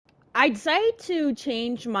I decided to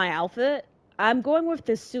change my outfit. I'm going with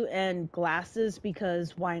the suit and glasses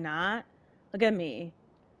because why not? Look at me.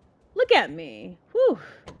 Look at me. Whew.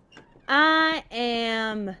 I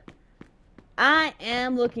am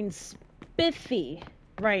looking spiffy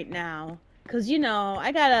right now. Cause you know,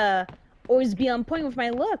 I gotta always be on point with my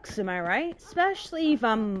looks, am I right? Especially if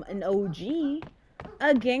I'm an OG.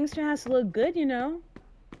 A gangster has to look good, you know.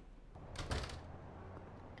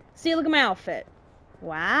 See, look at my outfit.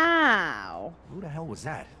 Wow. Who the hell was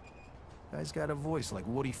that? Guy's got a voice like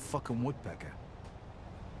Woody fucking Woodpecker.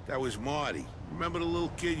 That was Marty. Remember the little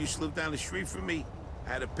kid you lived down the street from me?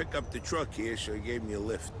 I had to pick up the truck here, so he gave me a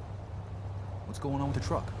lift. What's going on with the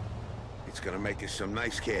truck? It's gonna make us some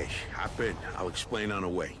nice cash. Hop in. I'll explain on the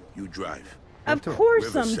way. You drive. Of course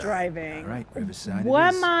Riverside. I'm driving. All right, Riverside. Why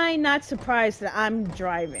am I not surprised that I'm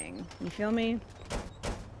driving? You feel me?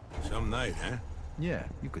 Some night, huh? Yeah,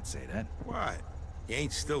 you could say that. What? You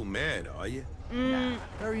ain't still mad, are you? Nah,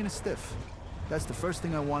 very in a stiff. That's the first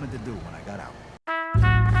thing I wanted to do when I got out.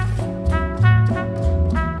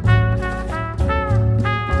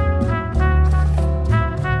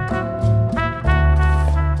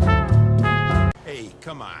 Hey,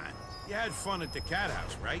 come on. You had fun at the cat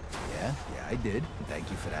house, right? Yeah, I did. Thank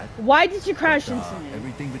you for that. Why did you crash But, into me?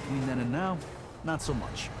 everything between then and now, not so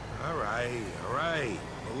much. All right.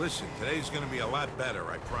 Well, listen, today's gonna be a lot better,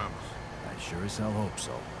 I promise. I sure as hell hope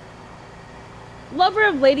so. Lover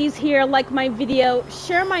of ladies here, like my video,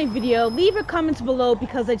 share my video, leave a comment below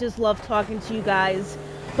because I just love talking to you guys.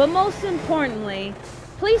 But most importantly,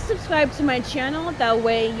 please subscribe to my channel, that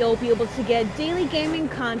way you'll be able to get daily gaming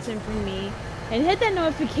content from me. And hit that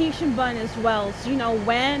notification button as well so you know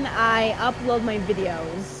when I upload my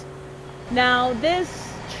videos. Now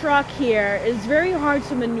this truck here is very hard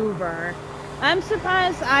to maneuver. I'm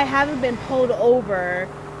surprised I haven't been pulled over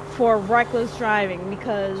for reckless driving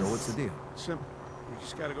because... So what's the deal? Simple. We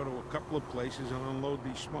just gotta go to a couple of places and unload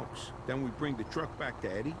these smokes. Then we bring the truck back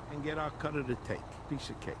to Eddie and get our cut of the take. Piece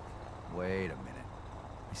of cake. Wait a minute.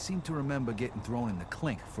 I seem to remember getting thrown in the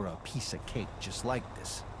clink for a piece of cake just like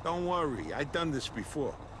this. Don't worry, I've done this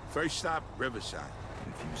before. First stop, Riverside.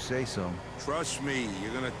 If you say so. Trust me,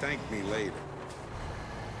 you're gonna thank me later.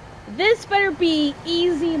 This better be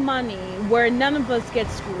easy money where none of us get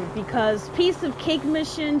screwed because piece of cake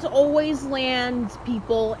missions always land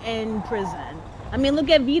people in prison. I mean, look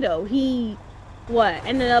at Vito. He,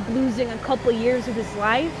 ended up losing a couple years of his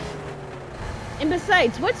life? And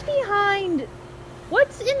besides, what's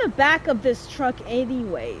in the back of this truck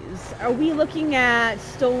anyways? Are we looking at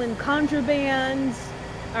stolen contrabands?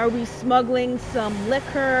 Are we smuggling some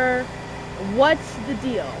liquor? What's the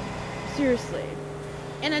deal? Seriously.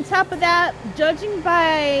 And on top of that, judging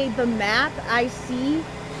by the map I see,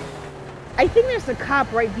 I think there's a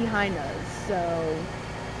cop right behind us. So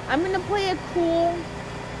I'm gonna play it cool,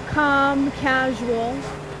 calm, casual.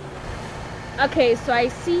 Okay, so I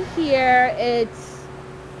see here it's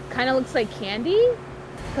kind of looks like candy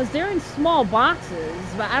because they're in small boxes,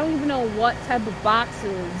 but I don't even know what type of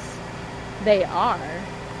boxes they are.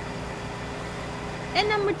 And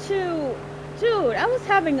number two, dude, I was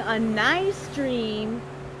having a nice dream.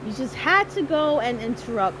 You just had to go and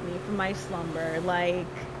interrupt me from my slumber. Like,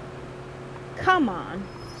 come on.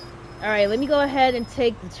 All right, let me go ahead and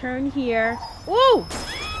take the turn here. Whoa!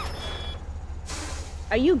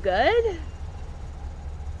 Are you good?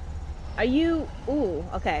 Are you... Ooh,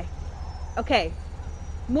 okay. Okay.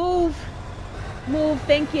 Move. Move,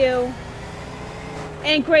 thank you.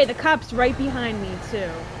 And great, the cop's right behind me, too.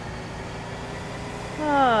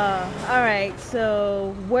 Alright,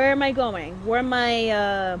 so where am I going? Where am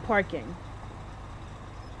I parking?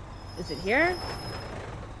 Is it here?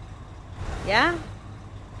 Yeah?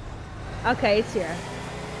 Okay, it's here.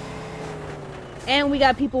 And we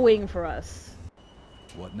got people waiting for us.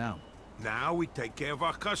 What now? Now we take care of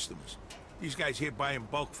our customers. These guys here buy in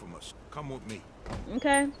bulk from us. Come with me.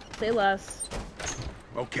 Okay, say less.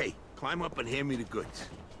 Okay, climb up and hand me the goods.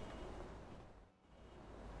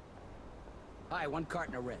 Hi, 1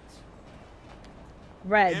 carton of Reds.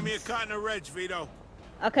 Reds. Hand me a carton of Reds, Vito.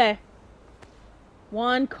 Okay.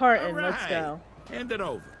 1 carton, All right. let's go. Hand it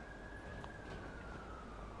over.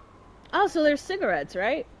 Oh, so there's cigarettes,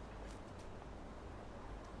 right?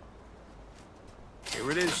 Here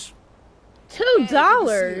it is.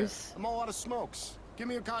 $2. I'm all out of smokes. Give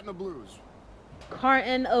me a carton of blues.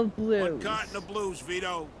 Carton of blues. 1 carton of blues,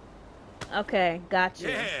 Vito. Okay, gotcha.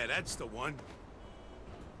 Yeah, that's the one.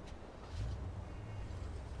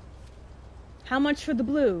 How much for the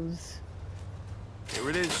blues? Here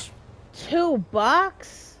it is.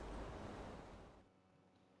 $2?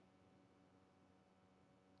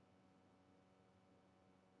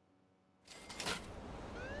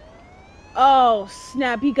 Oh,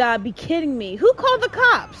 snap, you gotta be kidding me. Who called the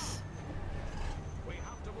cops?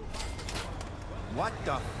 What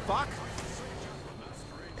the fuck?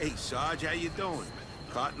 Hey, Sarge, how you doing?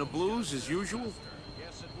 Caught in the blues as usual?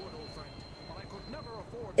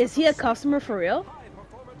 Is he a customer for real?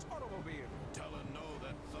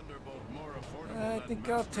 I think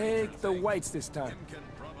I'll take the whites this time.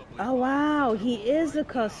 Oh, wow, he is a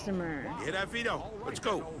customer. Hear that, Vito? Let's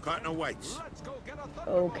go. Caught in whites.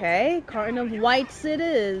 Okay, carton of whites it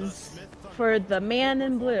is for the man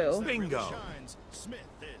in blue. Bingo. Smith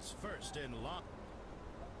is first in line.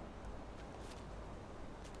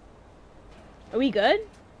 Are we good?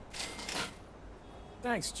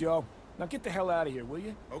 Thanks, Joe. Now get the hell out of here, will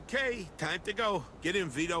you? Okay, time to go. Get in,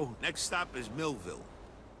 Vito. Next stop is Millville.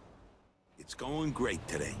 It's going great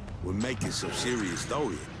today. We're making some serious dough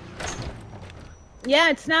here. Yeah,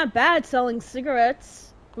 it's not bad selling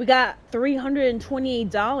cigarettes. We got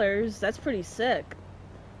 $328. That's pretty sick.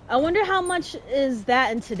 I wonder how much is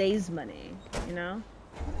that in today's money, you know?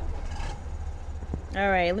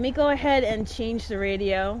 Alright, let me go ahead and change the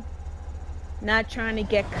radio. Not trying to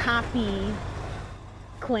get copy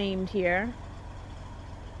claimed here.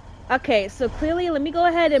 Okay, so clearly let me go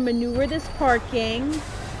ahead and maneuver this parking.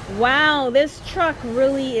 Wow, this truck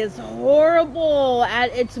really is horrible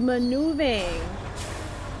at its maneuvering.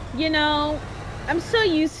 You know, I'm so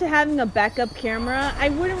used to having a backup camera, I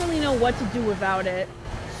wouldn't really know what to do without it.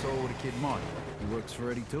 So the kid Mark, he works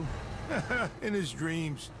for Eddie too? In his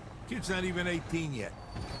dreams. Kid's not even 18 yet.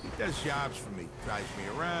 He does jobs for me. Drives me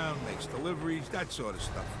around, makes deliveries, that sort of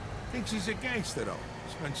stuff. Thinks he's a gangster, though.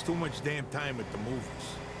 Spends too much damn time at the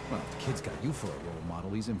movies. Well, if the kid's got you for a role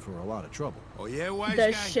model, he's in for a lot of trouble. Oh, yeah, wise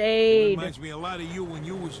The guy? shade. He reminds me a lot of you when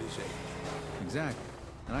you was his age. Exactly.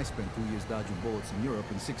 And I spent 2 years dodging bullets in Europe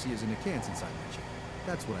and 6 years in a can since I met you.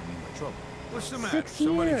 That's what I mean by trouble. What's the matter? 6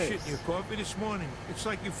 Somebody years. shit in your coffee this morning? It's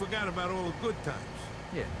like you forgot about all the good times.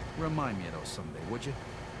 Yeah, remind me of those someday, would you?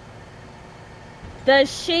 The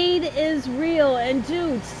shade is real, and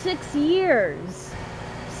dude, 6 years.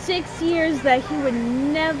 6 years that he would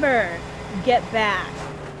never get back.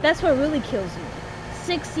 That's what really kills me.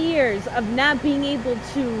 6 years of not being able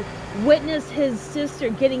to witness his sister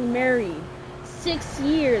getting married. 6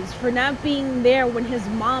 years for not being there when his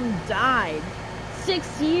mom died.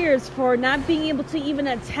 6 years for not being able to even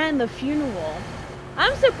attend the funeral.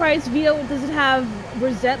 I'm surprised Vito doesn't have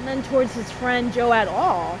resentment towards his friend Joe at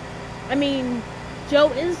all. I mean, Joe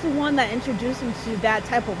is the one that introduced him to that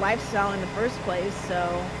type of lifestyle in the first place,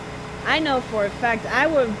 so I know for a fact I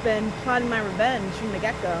would have been plotting my revenge from the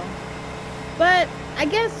get-go. But I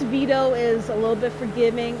guess Vito is a little bit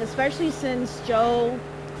forgiving, especially since Joe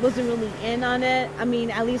wasn't really in on it. I mean,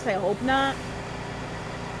 at least I hope not.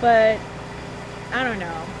 But I don't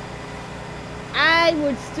know. I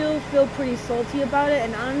would still feel pretty salty about it,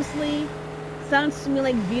 and honestly, sounds to me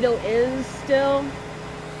like Vito is still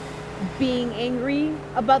being angry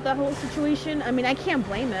about that whole situation. I mean, I can't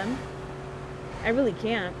blame him. I really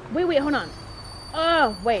can't. Wait, hold on.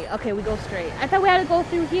 Oh, wait, okay, we go straight. I thought we had to go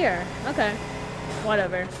through here. Okay,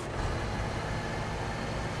 whatever.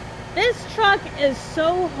 This truck is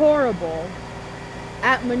so horrible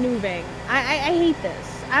at maneuvering. I hate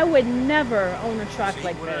this. I would never own a truck See,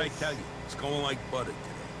 like what this. did I tell you? It's going like butter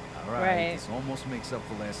today. All right, Right. this almost makes up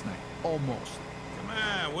for last night. Almost. Come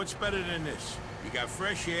on, what's better than this? You got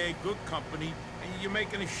fresh air, good company, and you're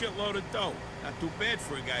making a shitload of dough. Not too bad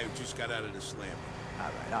for a guy who just got out of the slammer. All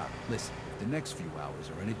right. Listen, if the next few hours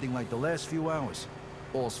are anything like the last few hours,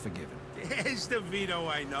 all's forgiven. There's the Vito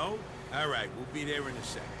I know. All right, we'll be there in a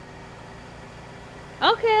sec.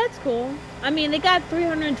 Okay, that's cool. I mean, they got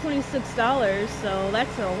 $326, so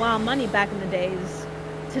that's a lot of money back in the days.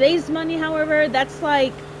 Today's money, however, that's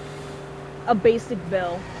like a basic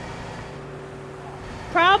bill.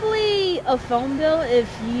 Probably a phone bill if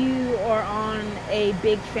you are on a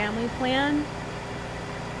big family plan.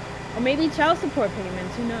 Or maybe child support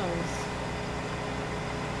payments, who knows?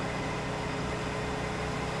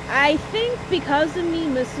 I think because of me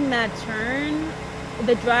missing that turn,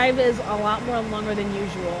 the drive is a lot more longer than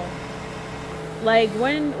usual. Like,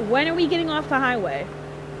 when are we getting off the highway?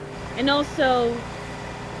 And also,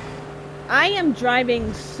 I am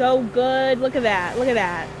driving so good. Look at that. Look at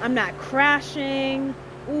that. I'm not crashing.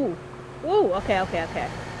 Ooh. Ooh, okay.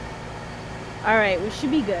 Alright, we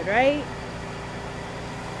should be good, right?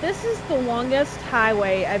 This is the longest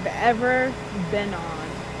highway I've ever been on.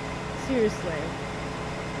 Seriously.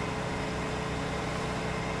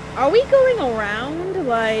 Are we going around?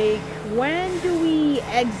 Like, when do we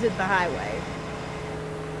exit the highway?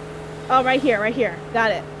 Oh, right here.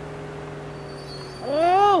 Got it.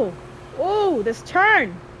 Oh, this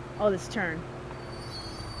turn. Oh, this turn.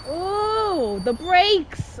 Oh, the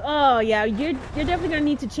brakes. Oh yeah, you're definitely gonna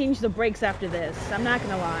need to change the brakes after this. I'm not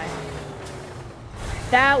gonna lie.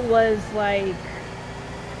 That was like,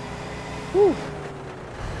 whew,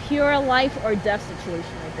 pure life or death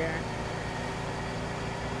situation right there.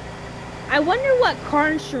 I wonder what car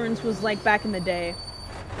insurance was like back in the day.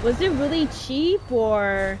 Was it really cheap,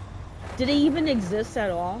 or did it even exist at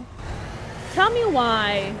all? Tell me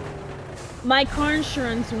why my car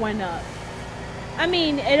insurance went up. I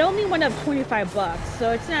mean, it only went up 25 bucks,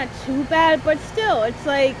 so it's not too bad, but still, it's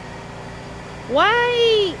like,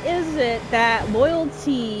 why is it that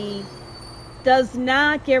loyalty does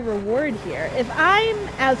not get rewarded here? If I'm,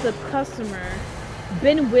 as a customer,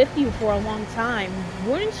 been with you for a long time,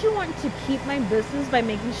 wouldn't you want to keep my business by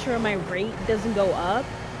making sure my rate doesn't go up?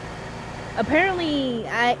 Apparently,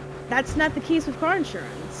 that's not the case with car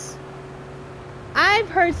insurance. I've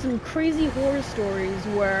heard some crazy horror stories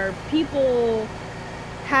where people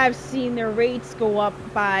have seen their rates go up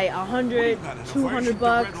by 100, 200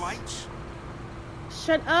 bucks.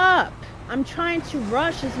 Shut up. I'm trying to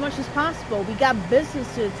rush as much as possible. We got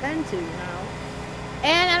business to attend to, you know.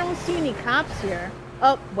 And I don't see any cops here.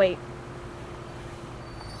 Oh, wait.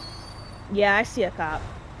 Yeah, I see a cop.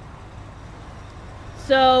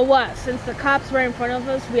 So what? Since the cop's right in front of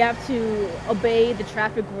us, we have to obey the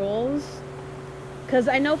traffic rules? Because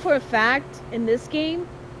I know for a fact in this game,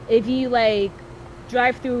 if you like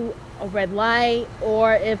drive through a red light,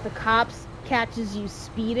 or if the cops catches you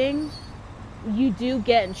speeding, you do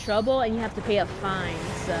get in trouble and you have to pay a fine.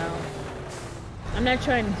 So I'm not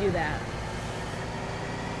trying to do that.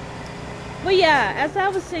 But yeah, as I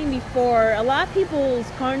was saying before, a lot of people's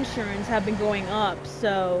car insurance have been going up,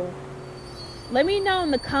 so let me know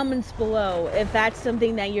in the comments below if that's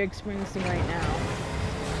something that you're experiencing right now.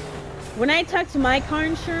 When I talked to my car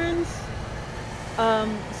insurance,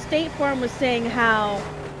 State Farm was saying how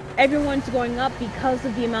everyone's going up because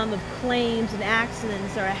of the amount of claims and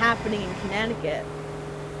accidents that are happening in Connecticut.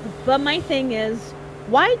 But my thing is,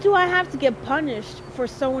 why do I have to get punished for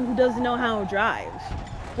someone who doesn't know how to drive?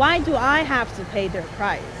 Why do I have to pay their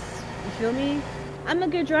price? You feel me? I'm a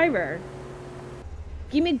good driver.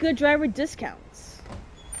 Give me good driver discounts.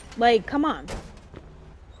 Like, come on.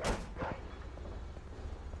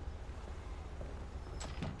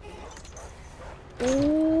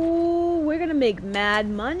 Ooh, we're gonna make mad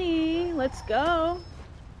money. Let's go.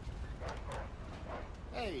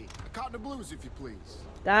 Hey, a carton of blues, if you please.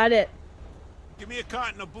 Got it. Give me a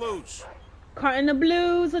carton of blues. Carton of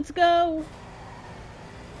blues. Let's go.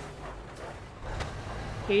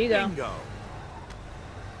 Here you go. Bingo.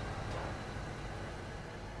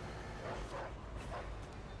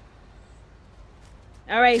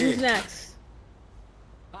 All right, who's next?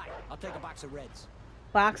 Hi, I'll take a box of Reds.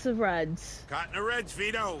 Box of Reds. Carton of Reds,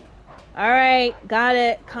 Vito. All right, got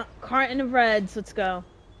it. Carton of Reds. Let's go.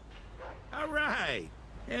 All right.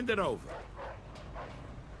 Hand it over.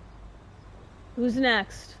 Who's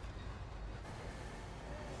next?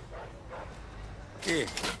 Here.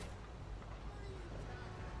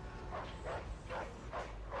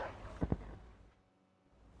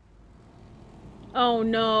 Oh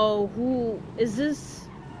no, who is this?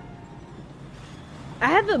 I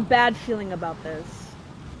have a bad feeling about this.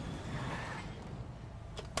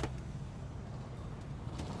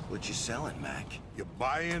 What you selling, Mac? You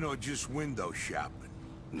buying or just window shopping?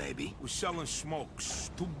 Maybe. We're selling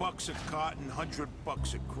smokes. $2 a carton,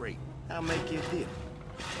 $100 a crate. I'll make you a deal.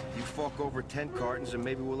 You fork over 10 cartons and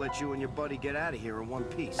maybe we'll let you and your buddy get out of here in one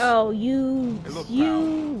piece. Oh, you Hey, look, you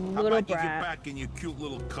pal, how little about you get brat. back in your cute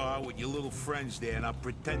little car with your little friends there and I'll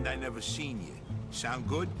pretend I never seen you. Sound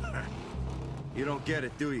good? You don't get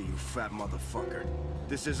it, do you, you fat motherfucker?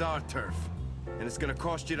 This is our turf, and it's gonna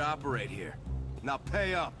cost you to operate here. Now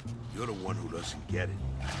pay up. You're the one who doesn't get it.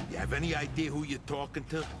 You have any idea who you're talking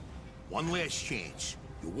to? One last chance.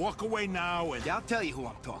 You walk away now and... Yeah, I'll tell you who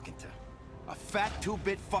I'm talking to. A fat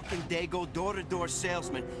two-bit fucking dago door-to-door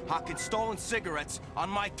salesman hawking stolen cigarettes on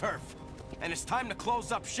my turf. And it's time to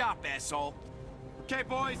close up shop, asshole. Okay,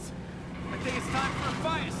 boys. I think it's time for a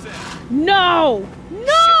fire sale. No!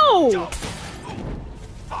 No!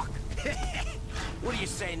 Fuck. What do you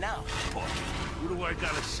say now, Porky? Who do I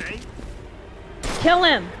gotta say? Kill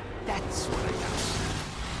him! That's what I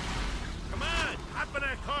got. Come on, hop in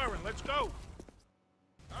that car and let's go.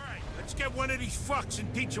 All right, let's get one of these fucks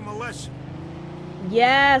and teach him a lesson.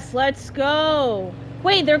 Yes, let's go.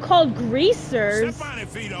 Wait, they're called greasers. Step on it,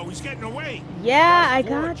 Vito. He's getting away. Yeah, I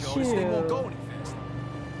got This thing won't go you. any faster.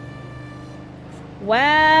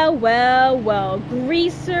 Well, well, well.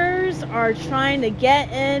 Greasers are trying to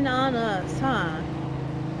get in on us, huh?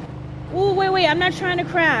 Ooh, wait, wait, I'm not trying to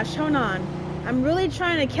crash. Hold on. I'm really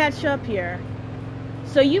trying to catch up here.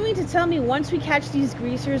 So you mean to tell me once we catch these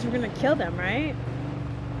greasers, we're gonna kill them, right?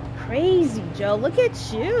 Crazy, Joe. Look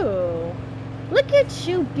at you. Look at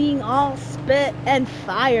you being all spit and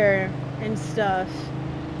fire and stuff.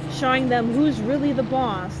 Showing them who's really the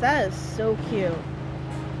boss. That is so cute.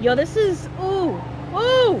 Yo, this is... Ooh.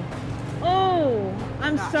 Ooh. Oh.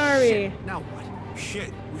 I'm sorry. Shit. Now what?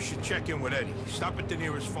 Shit, we should check in with Eddie. Stop at the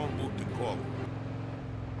nearest phone booth and call him.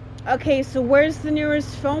 Okay, so where's the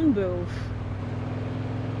nearest phone booth?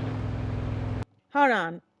 Hold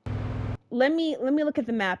on. Let me look at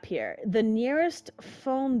the map here. The nearest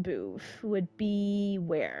phone booth would be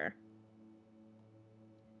where?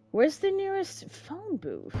 Where's the nearest phone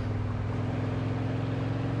booth?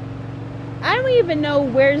 I don't even know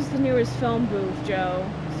where's the nearest phone booth, Joe.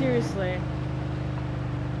 Seriously.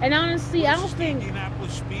 And honestly, I don't think...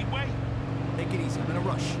 Indianapolis Speedway? Take it easy. I'm in a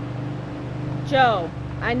rush. Joe,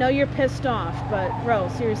 I know you're pissed off, but bro,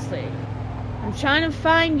 seriously. I'm trying to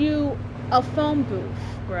find you a phone booth,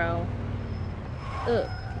 bro. Ugh.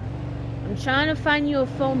 I'm trying to find you a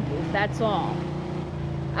phone booth, that's all.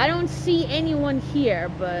 I don't see anyone here,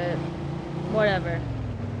 but whatever.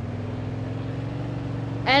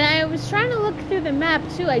 And I was trying to look through the map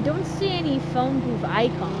too. I don't see any phone booth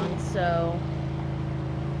icons, so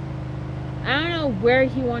I don't know where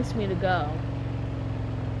he wants me to go.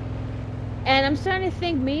 And I'm starting to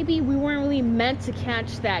think maybe we weren't really meant to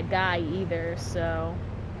catch that guy either, so...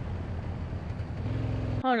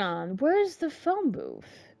 Hold on, where's the phone booth?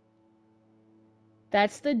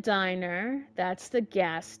 That's the diner. That's the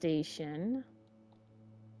gas station.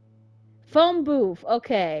 Phone booth.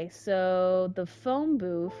 Okay, so the phone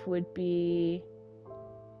booth would be...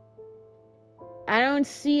 I don't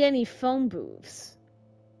see any phone booths.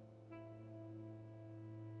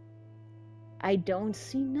 I don't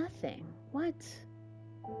see nothing. What?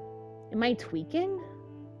 Am I tweaking?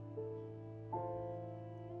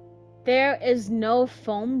 There is no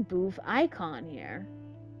phone booth icon here.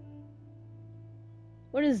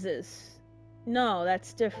 What is this? No,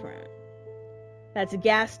 that's different. That's a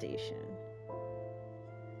gas station.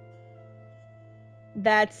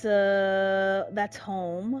 That's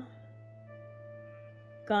home.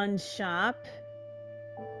 Gun shop.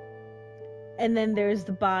 And then there's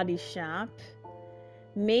the body shop.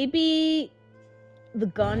 Maybe the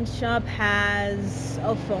gun shop has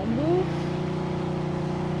a phone booth?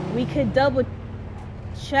 We could double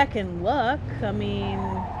check and look. I mean,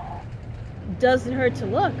 doesn't hurt to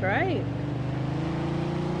look, right?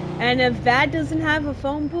 And if that doesn't have a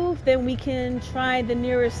phone booth, then we can try the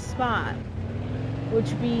nearest spot, which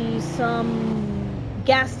would be some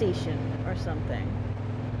gas station or something.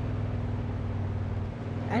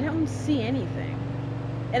 I don't see anything.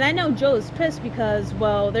 And I know Joe's pissed because,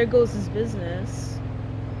 well, there goes his business.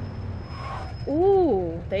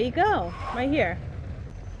 Ooh, there you go. Right here.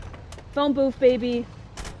 Phone booth, baby.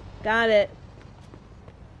 Got it.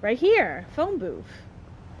 Right here. Phone booth.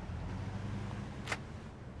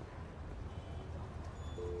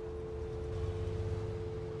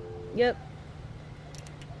 Yep.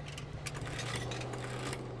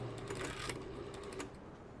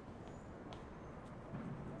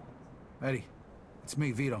 Eddie, it's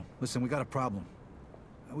me, Vito. Listen, we got a problem.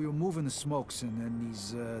 We were moving the smokes, and then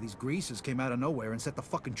these greasers came out of nowhere and set the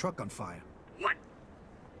fucking truck on fire. What?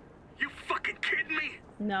 You fucking kidding me?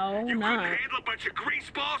 No, You not. couldn't handle a bunch of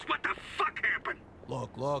grease balls? What the fuck happened?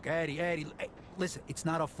 Look, Eddie, hey, listen, it's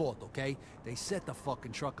not our fault, okay? They set the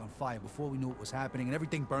fucking truck on fire before we knew what was happening, and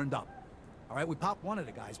everything burned up. All right, we popped one of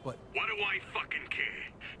the guys, but... What do I fucking care?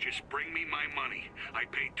 Just bring me my money. I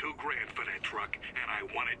paid $2 grand for that truck, and I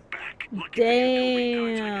want it back. Lucky for you two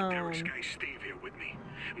retards, I got Derek's guy Steve here with me.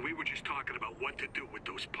 And we were just talking about what to do with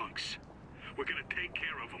those punks. We're gonna take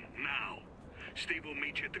care of them now. Steve will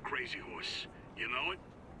meet you at the Crazy Horse. You know it?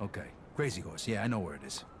 Okay, Crazy Horse, yeah, I know where it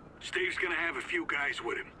is. Steve's gonna have a few guys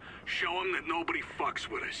with him. Show him that nobody fucks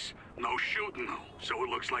with us. No shooting, though, so it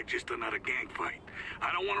looks like just another gang fight.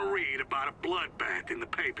 I don't want to read about a bloodbath in the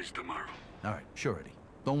papers tomorrow. All right, sure, Eddie.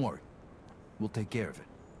 Don't worry. We'll take care of it.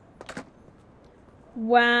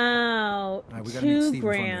 Wow. All right, we gotta meet $2 Steve in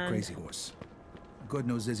front of the grand. Crazy Horse. Good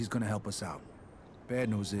news is he's gonna help us out. Bad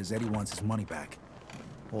news is Eddie wants his money back.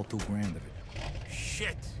 All $2 grand of it.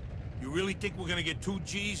 Shit. You really think we're gonna get 2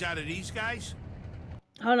 G's out of these guys?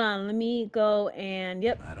 Hold on, let me go and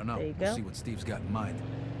yep. I don't know. There you We'll go. see what Steve's got in mind.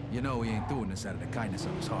 You know he ain't doing this out of the kindness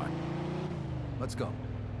of his heart. Let's go.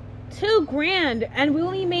 $2 grand, and we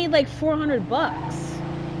only made like 400 bucks.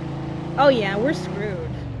 Oh yeah, we're screwed.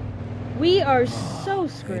 We are so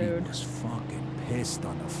Eddie screwed. was fucking pissed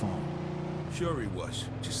on the phone. Sure he was.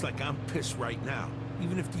 Just like I'm pissed right now.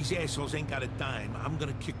 Even if these assholes ain't got a dime, I'm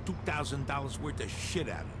gonna kick $2,000 worth of shit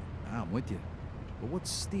out of them. I'm with you. But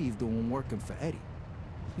what's Steve doing working for Eddie?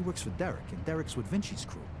 He works for Derek, and Derek's with Vinci's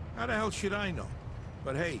crew. How the hell should I know?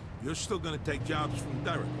 But hey, you're still gonna take jobs from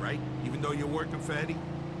Derek, right? Even though you're working for Eddie?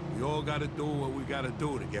 We all gotta do what we gotta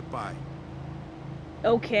do to get by.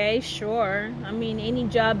 Okay, sure. I mean, any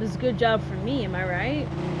job is a good job for me, am I right?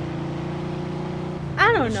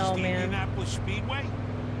 I don't know, This is the man. Indianapolis Speedway?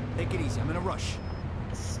 Take it easy, I'm in a rush.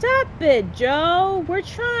 Stop it, Joe. We're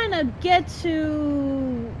trying to get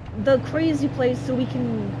to the crazy place so we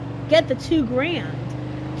can get the $2,000.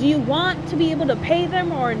 Do you want to be able to pay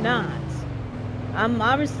them or not? I'm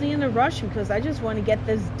obviously in a rush because I just want to get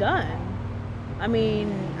this done. I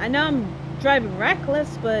mean, I know I'm driving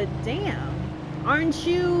reckless, but damn. Aren't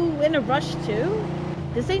you in a rush too?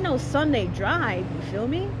 This ain't no Sunday drive, you feel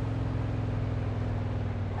me?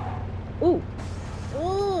 Ooh.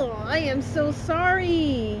 Oh, I am so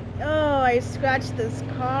sorry. Oh, I scratched this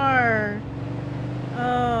car.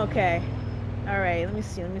 Oh, okay. Alright, let me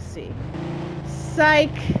see.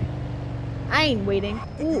 Psych. I ain't waiting.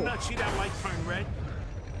 Did you Ooh. not see that light turn red?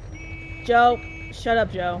 Joe. Shut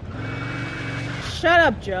up, Joe. Shut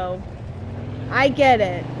up, Joe. I get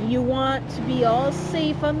it. You want to be all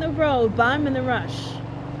safe on the road, but I'm in a rush.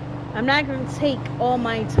 I'm not going to take all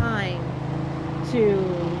my time to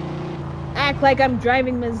act like I'm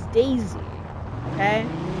driving Miss Daisy. Okay?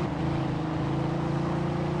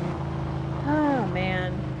 Oh,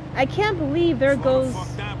 man. I can't believe there Slow goes... the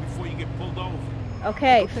fuck down before you get pulled over.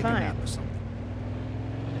 Okay, Take a fine. nap or something.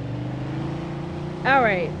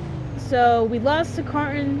 Alright. So, we lost a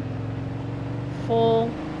carton full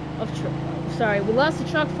of... we lost a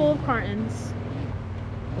truck full of cartons.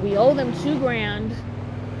 We owe them $2,000.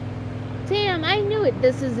 Damn, I knew it.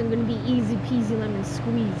 This isn't gonna be easy peasy lemon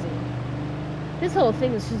squeezy. This whole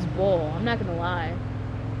thing is just bull. I'm not gonna lie.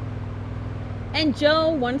 And Joe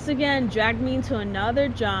once again dragged me into another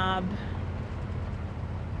job.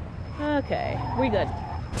 Okay, we good.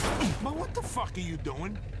 But what the fuck are you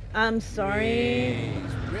doing? I'm sorry.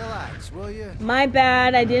 Please, relax, will you? My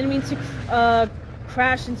bad. I didn't mean to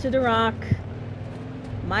crash into the rock.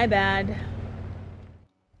 My bad.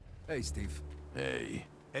 Hey, Steve. Hey.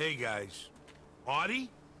 Hey, guys. Artie?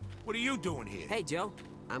 What are you doing here? Hey, Joe.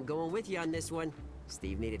 I'm going with you on this one.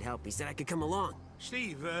 Steve needed help. He said I could come along.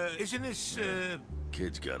 Steve, isn't this,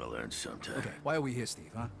 Kids gotta learn sometime. Okay, why are we here,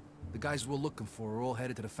 Steve, huh? The guys we're looking for are all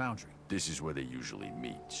headed to the foundry. This is where they usually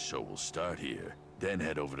meet, so we'll start here, then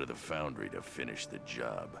head over to the foundry to finish the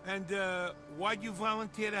job. And, why'd you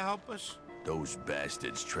volunteer to help us? Those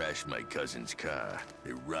bastards trashed my cousin's car.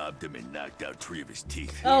 They robbed him and knocked out 3 of his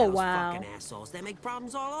teeth. Oh, Those wow. fucking assholes. They make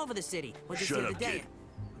problems all over the city. What'd you Shut see up, the day? kid.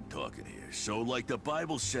 I'm talking here. So like the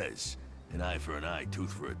Bible says, an eye for an eye,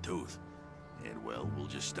 tooth for a tooth. And well, we'll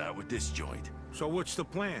just start with this joint. So what's the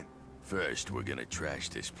plan? First, we're gonna trash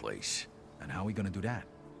this place. And how are we gonna do that?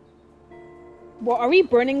 Well, are we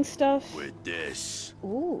burning stuff? With this.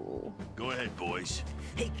 Ooh. Go ahead, boys.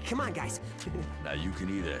 Hey, come on, guys. Now you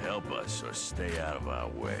can either help us or stay out of our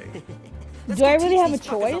way. Let's Do go I really teach have a these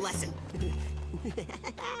fuckers choice? lesson.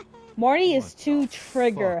 Marty is too What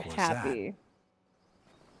trigger was happy.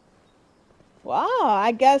 Wow,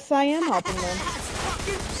 I guess I am helping them. That's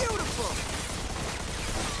fucking beautiful.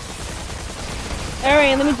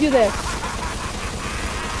 Alright, let me do this.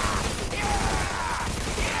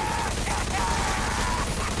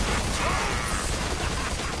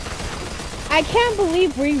 I can't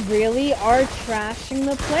believe we really are trashing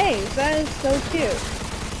the place. That is so cute.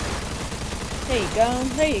 There you go.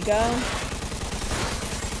 There you go.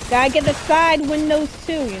 Gotta get the side windows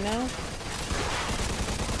too, you know?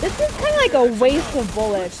 This is kind of like a waste of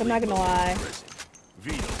bullets, I'm not gonna lie.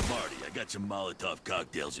 Vito, Marty, I got some Molotov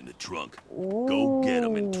cocktails in the trunk. Go get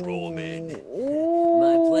them and throw them in.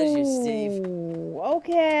 My pleasure, Steve.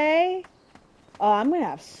 Okay. Oh, I'm gonna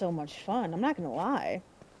have so much fun. I'm not gonna lie.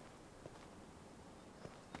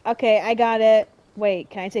 Okay, I got it. Wait,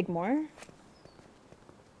 can I take more?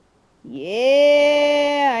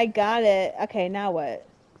 Yeah, I got it. Okay, now what?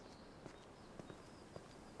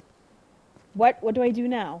 What do I do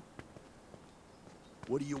now?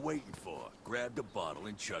 What are you waiting for? Grab the bottle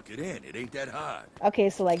and chuck it in. It ain't that hard. Okay,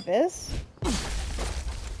 so like this?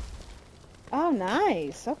 Oh,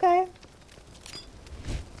 nice. Okay.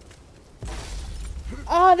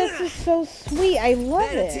 Oh, this is so sweet. I love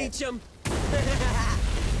That'll it. teach them.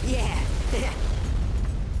 Yeah.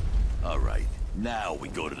 All right, now we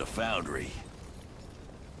go to the foundry.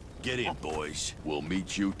 Get in, boys. We'll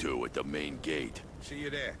meet you two at the main gate. See you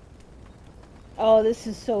there. Oh, this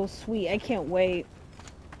is so sweet. I can't wait.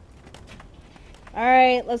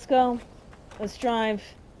 Alright, let's go. Let's drive.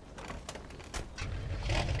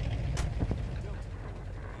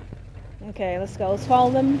 Okay, let's go. Let's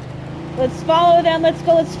follow them. Let's follow them. Let's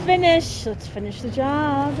go. Let's finish. Let's finish the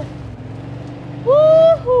job.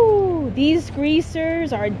 Woohoo! These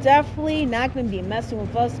greasers are definitely not going to be messing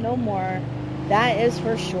with us no more. That is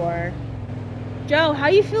for sure. Joe, how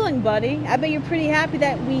you feeling, buddy? I bet you're pretty happy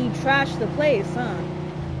that we trashed the place, huh?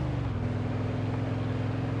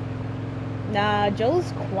 Nah,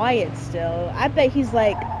 Joe's quiet still. I bet he's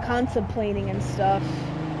like contemplating and stuff.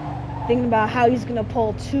 Thinking about how he's gonna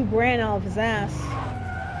pull $2,000 out of his ass.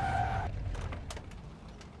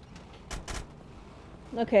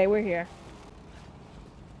 Okay, we're here.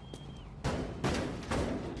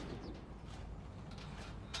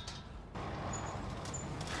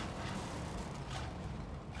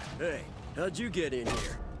 Hey, how'd you get in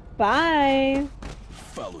here? Bye.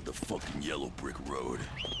 Follow the fucking yellow brick road.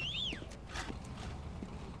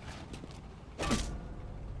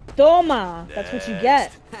 Toma! That's what you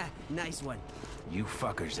get. Ha, nice one. You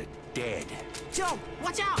fuckers are dead. Joe,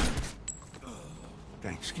 watch out!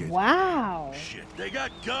 Thanks, kid. Wow. Shit, they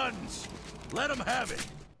got guns. Let them have it.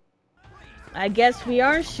 I guess we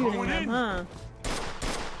are shooting them, huh?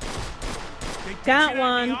 Got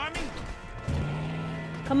one.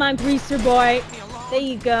 Come on, greaser boy. There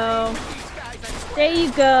you go. There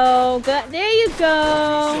you go. There you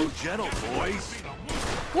go. So gentle, boys.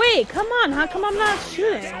 Wait, come on. How come I'm not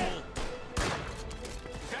shooting?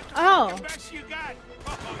 Oh.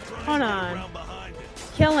 Hold on.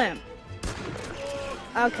 Kill him.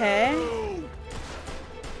 Okay.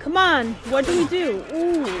 Come on. What do we do?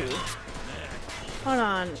 Ooh. Hold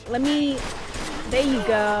on. Let me... There you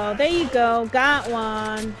go. There you go. Got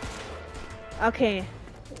one. Okay.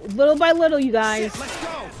 Little by little, you guys.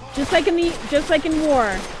 Just like in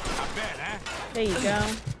war. There you go.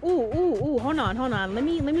 Ooh. Hold on. Let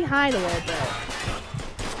me hide a little bit.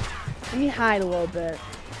 Let me hide a little bit.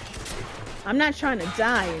 I'm not trying to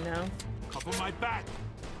die, you know. Cover my back.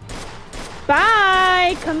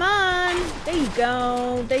 Bye. Come on. There you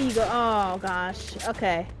go. There you go. Oh gosh.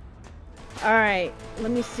 Okay. All right. Let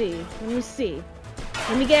me see.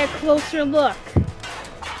 Let me get a closer look.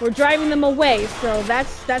 We're driving them away, so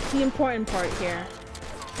that's the important part here.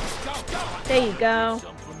 There you go.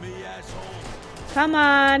 Come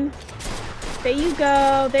on. There you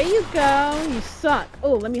go. There you go. You suck.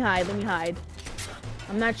 Oh, let me hide.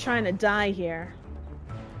 I'm not trying to die here.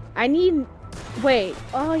 I need... Wait.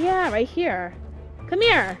 Oh, yeah, right here. Come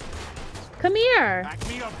here.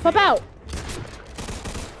 Pop out.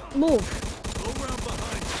 Move.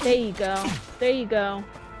 There you go.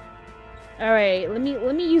 All right, let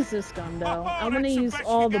me use this gun though. I want to use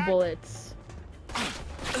all the bullets.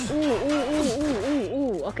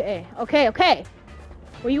 Ooh. Okay.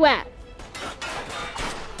 Where you at?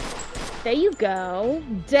 There you go.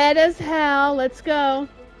 Dead as hell. Let's go.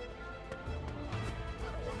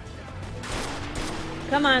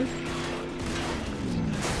 Come on.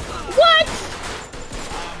 What?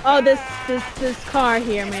 Oh, this car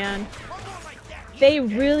here, man. They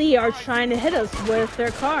really are trying to hit us with their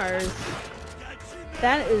cars.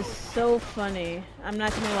 That is so funny. I'm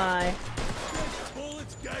not gonna lie.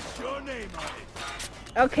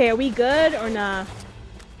 Okay, are we good or nah?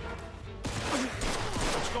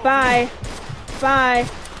 Bye.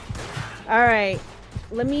 All right.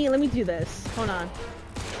 Let me do this. Hold on.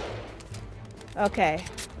 Okay.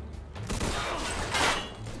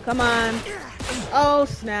 Come on. Oh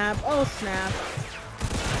snap.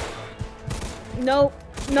 Nope.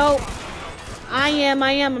 I am.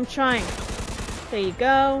 I'm trying. There you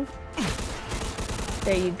go.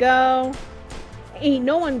 Ain't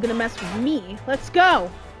no one gonna mess with me. Let's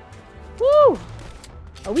go. Woo!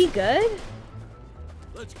 Are we good?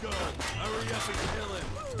 Let's go. Hurry up and kill him.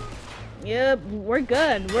 Yep, we're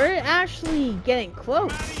good. We're actually getting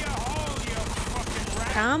close.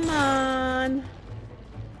 Come on.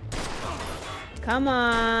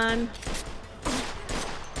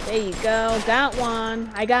 There you go. Got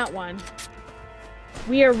one. I got one.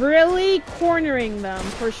 We are really cornering them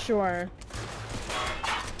for sure.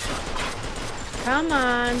 Come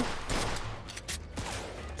on.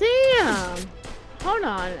 Damn. Hold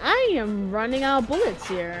on. I am running out of bullets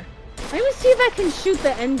here. Let me see if I can shoot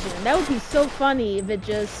the engine. That would be so funny if it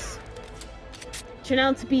just turned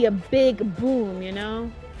out to be a big boom, you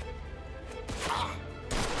know?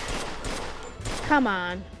 Come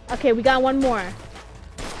on. Okay, we got one more.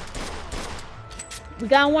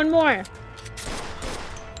 Come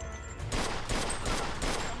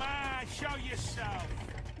on, show yourself.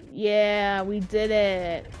 Yeah, we did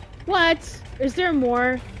it. What? Is there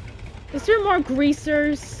more? Is there more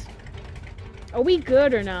greasers? Are we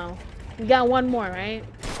good or no? We got one more, right?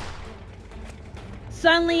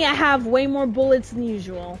 Suddenly, I have way more bullets than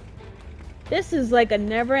usual. This is like a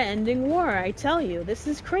never-ending war, I tell you. This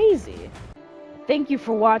is crazy. Thank you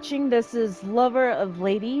for watching. This is Lover of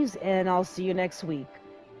Ladies, and I'll see you next week.